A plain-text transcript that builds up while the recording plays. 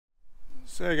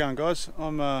So how you going, guys?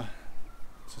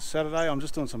 It's a Saturday. I'm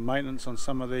just doing some maintenance on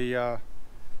some of the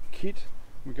kit.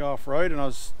 We go off road, and I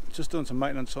was just doing some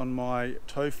maintenance on my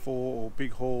Tirfor or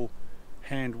big haul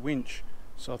hand winch.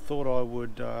 So I thought I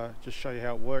would just show you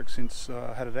how it works since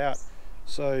I had it out.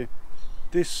 So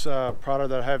this Prado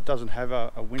that I have doesn't have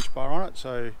a winch bar on it,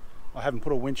 so I haven't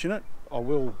put a winch in it. I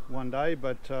will one day,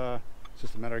 but it's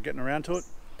just a matter of getting around to it.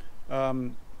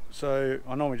 So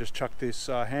I normally just chuck this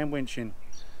hand winch in.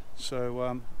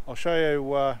 So I'll show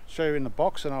you in the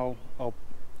box, and I'll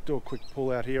do a quick pull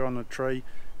out here on the tree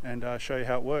and show you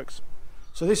how it works.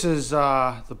 So this is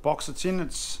the box it's in.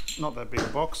 It's not that big a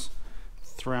box,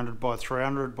 300 by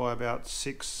 300 by about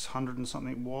 600 and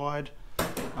something wide.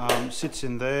 Sits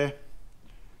in there,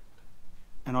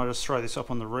 and I just throw this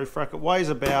up on the roof rack. It weighs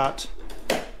about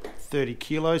 30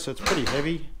 kilos, so it's pretty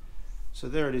heavy. So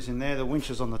there it is in there. The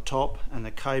winch is on the top and the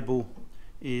cable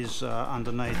is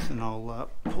underneath, and I'll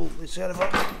pull this out if I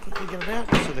quickly get it out.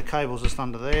 So the cable's just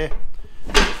under there,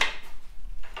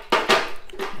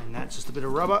 and that's just a bit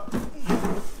of rubber,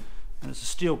 and it's a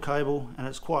steel cable, and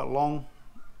it's quite long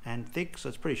and thick, so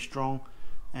it's pretty strong.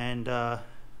 And yeah,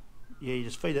 you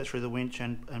just feed that through the winch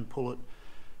and pull it.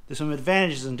 There's some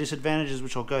advantages and disadvantages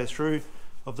which I'll go through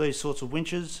of these sorts of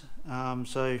winches.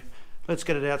 So let's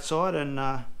get it outside and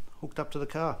hooked up to the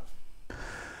car.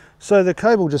 So the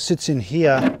cable just sits in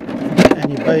here, and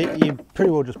you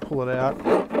pretty well just pull it out.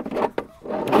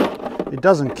 It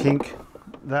doesn't kink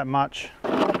that much.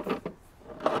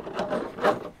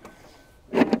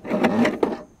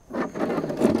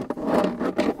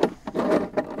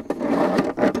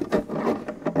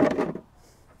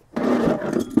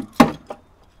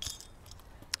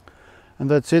 And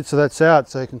that's it, so that's out,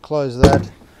 so you can close that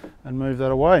and move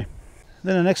that away.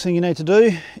 Then the next thing you need to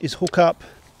do is hook up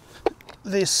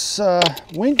this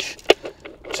winch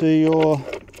to your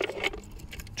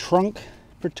trunk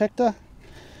protector.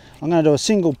 I'm going to do a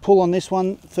single pull on this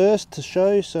one first to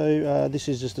show. So this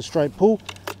is just a straight pull,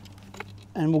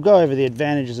 and we'll go over the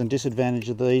advantages and disadvantages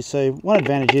of these. So one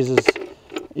advantage is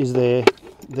they're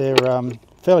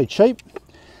fairly cheap,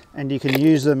 and you can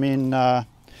use them in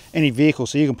any vehicle.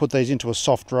 So you can put these into a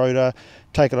soft rotor,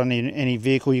 take it on any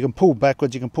vehicle. You can pull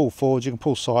backwards, you can pull forwards, you can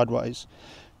pull sideways.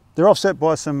 They're offset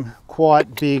by some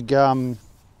quite big negatives.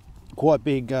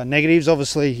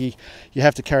 Obviously, you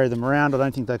have to carry them around. I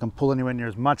don't think they can pull anywhere near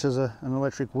as much as an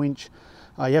electric winch.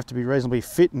 You have to be reasonably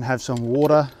fit and have some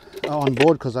water on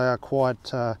board, because they are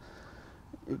quite an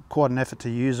effort to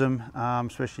use them,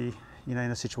 especially in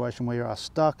a situation where you are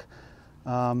stuck.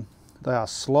 They are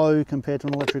slow compared to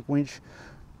an electric winch.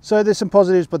 So there's some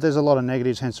positives, but there's a lot of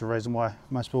negatives, hence the reason why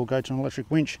most people go to an electric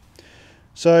winch.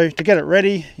 So to get it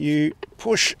ready, you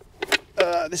push,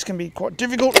 this can be quite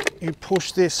difficult, you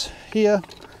push this here,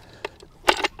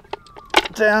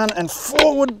 down and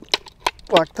forward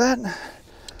like that,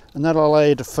 and that'll allow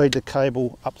you to feed the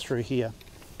cable up through here.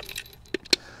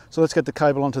 So let's get the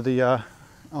cable onto the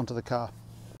car.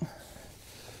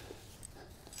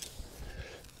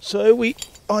 So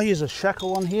I use a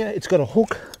shackle on here. It's got a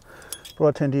hook, but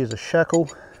I tend to use a shackle,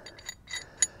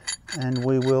 and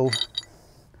we will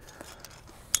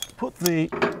put the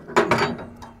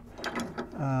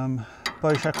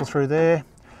bow shackle through there,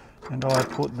 and I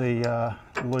put the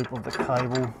loop of the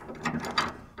cable,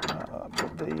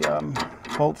 put the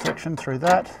bolt section through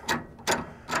that,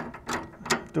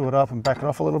 do it up and back it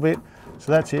off a little bit.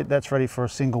 So that's it, that's ready for a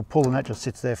single pull, and that just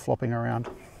sits there flopping around.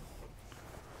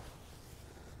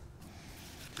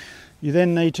 You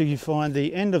then need to find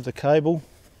the end of the cable,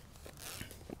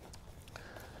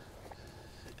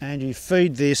 and you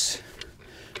feed this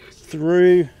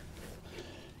through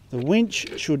the winch.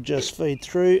 It should just feed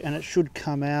through, and it should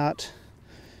come out.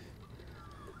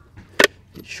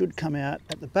 It should come out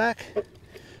at the back,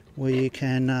 where you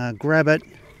can grab it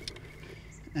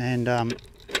and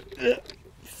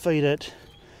feed it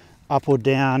up or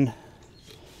down.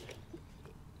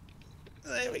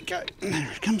 There we go.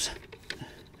 There it comes.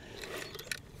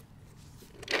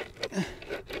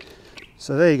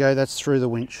 So there you go. That's through the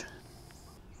winch.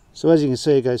 So as you can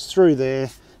see, it goes through there,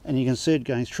 and you can see it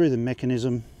going through the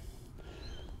mechanism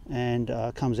and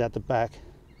comes out the back.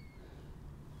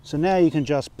 So now you can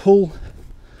just pull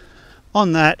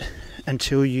on that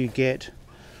until you get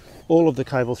all of the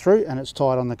cable through and it's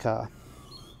tied on the car.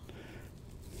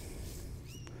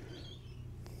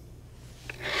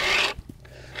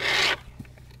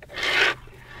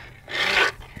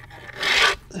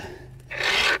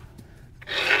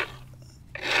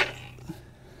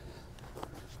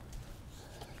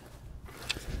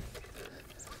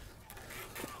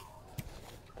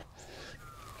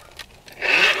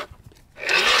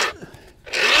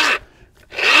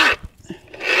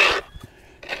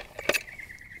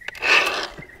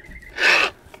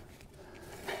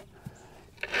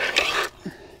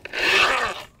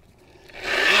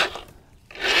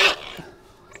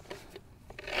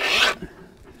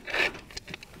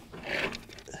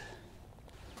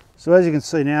 So as you can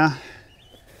see now,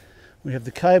 we have the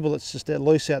cable that's just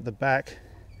loose out the back,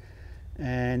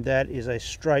 and that is a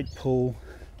straight pull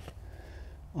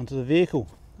onto the vehicle,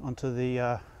 onto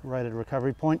the rated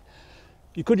recovery point.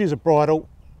 You could use a bridle.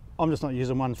 I'm just not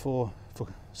using one for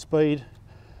speed,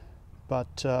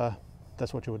 but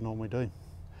that's what you would normally do.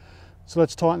 So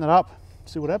let's tighten it up,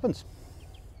 see what happens.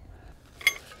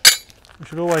 We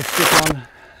should always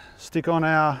stick on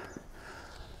our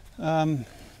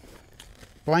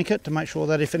blanket to make sure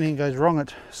that if anything goes wrong,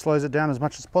 it slows it down as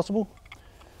much as possible.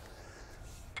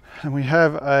 And we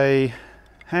have a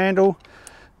handle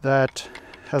that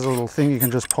has a little thing, you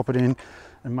can just pop it in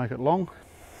and make it long.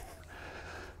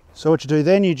 So what you do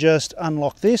then, you just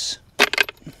unlock this.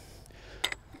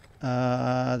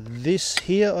 This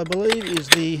here, I believe, is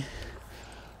the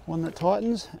one that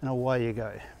tightens, and away you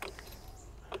go.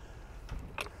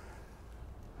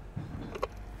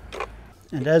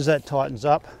 And as that tightens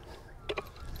up,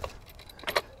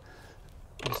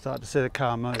 you start to see the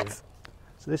car move.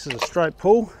 So this is a straight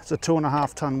pull. It's a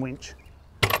 2.5 ton winch.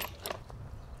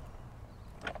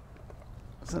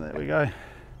 So there we go.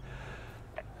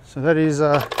 So that is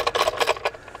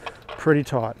pretty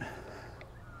tight.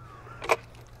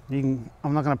 I'm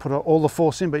not going to put all the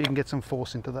force in, but you can get some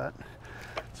force into that.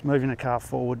 It's moving the car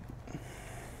forward.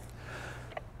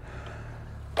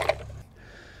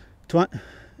 To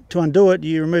undo it,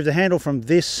 you remove the handle from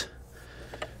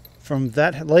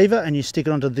that lever and you stick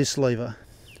it onto this lever.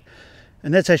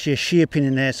 And that's actually a shear pin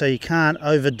in there, so you can't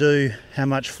overdo how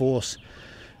much force.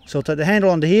 So I'll take the handle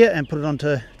onto here and put it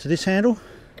onto this handle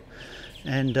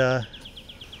and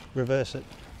reverse it.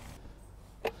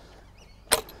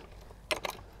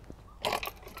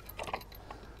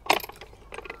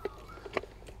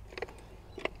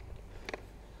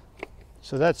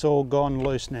 So that's all gone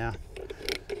loose now.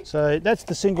 So that's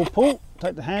the single pull.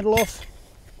 Take the handle off.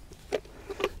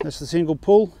 That's the single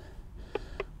pull.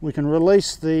 We can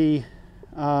release the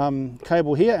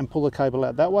cable here and pull the cable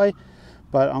out that way,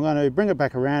 but I'm going to bring it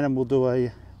back around and we'll do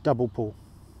a double pull.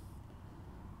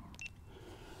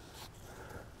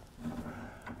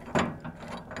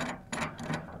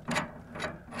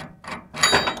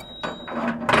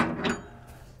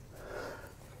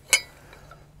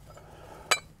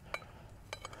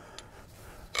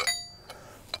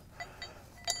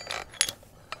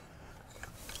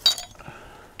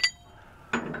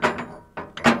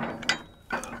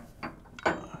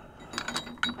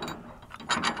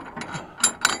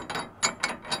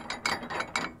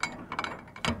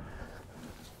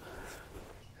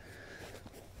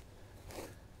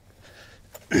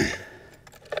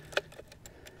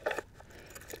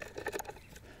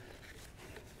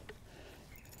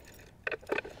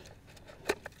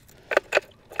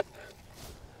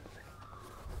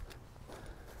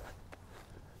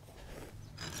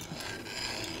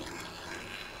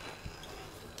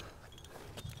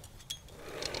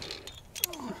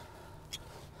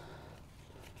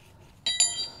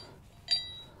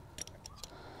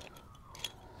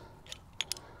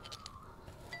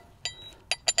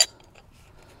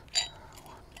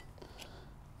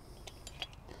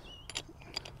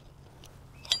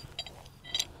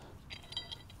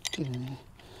 Get in there.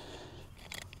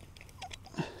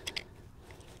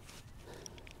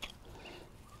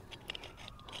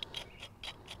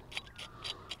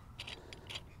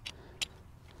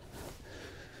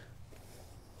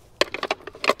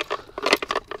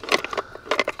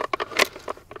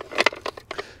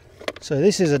 So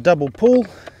this is a double pull.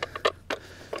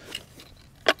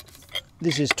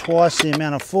 This is twice the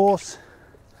amount of force,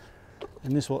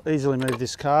 and this will easily move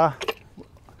this car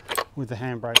with the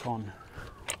handbrake on.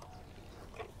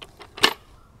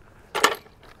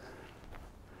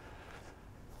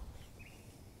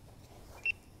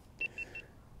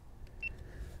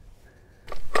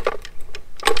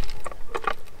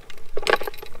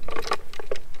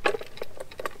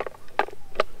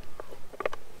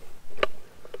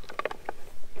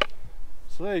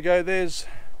 So there you go, there's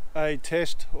a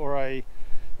test or a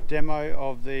demo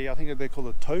of the, I think they're called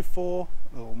a Tirfor,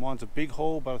 or mine's a big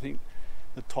haul, but I think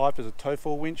the type is a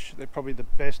Tirfor winch. They're probably the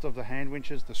best of the hand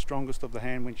winches, the strongest of the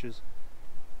hand winches.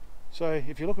 So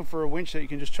if you're looking for a winch that you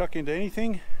can just chuck into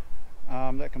anything,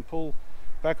 that can pull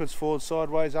backwards, forwards,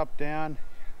 sideways, up, down,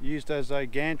 used as a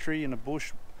gantry in a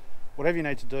bush, whatever you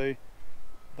need to do,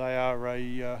 they are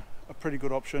a pretty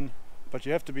good option, but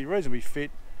you have to be reasonably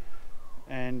fit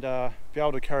and be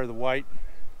able to carry the weight,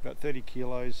 about 30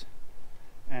 kilos,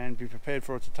 and be prepared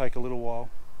for it to take a little while.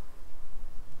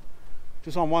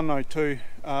 Just on one note too,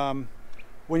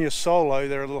 when you're solo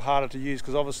they're a little harder to use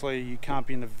because obviously you can't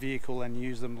be in the vehicle and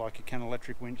use them like you can an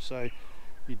electric winch, so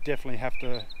you definitely have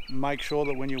to make sure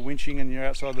that when you're winching and you're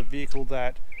outside the vehicle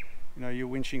that you're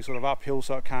winching sort of uphill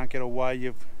so it can't get away.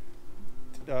 You've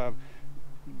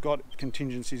got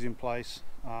contingencies in place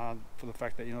for the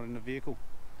fact that you're not in the vehicle.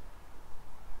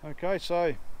 Okay,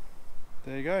 so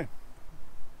there you go.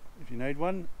 If you need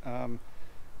one,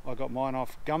 I got mine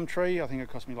off Gumtree. I think it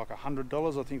cost me like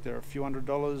 $100. I think they're a few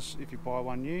 $100s if you buy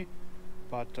one new,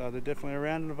 but they're definitely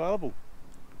around and available.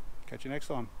 Catch you next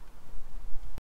time.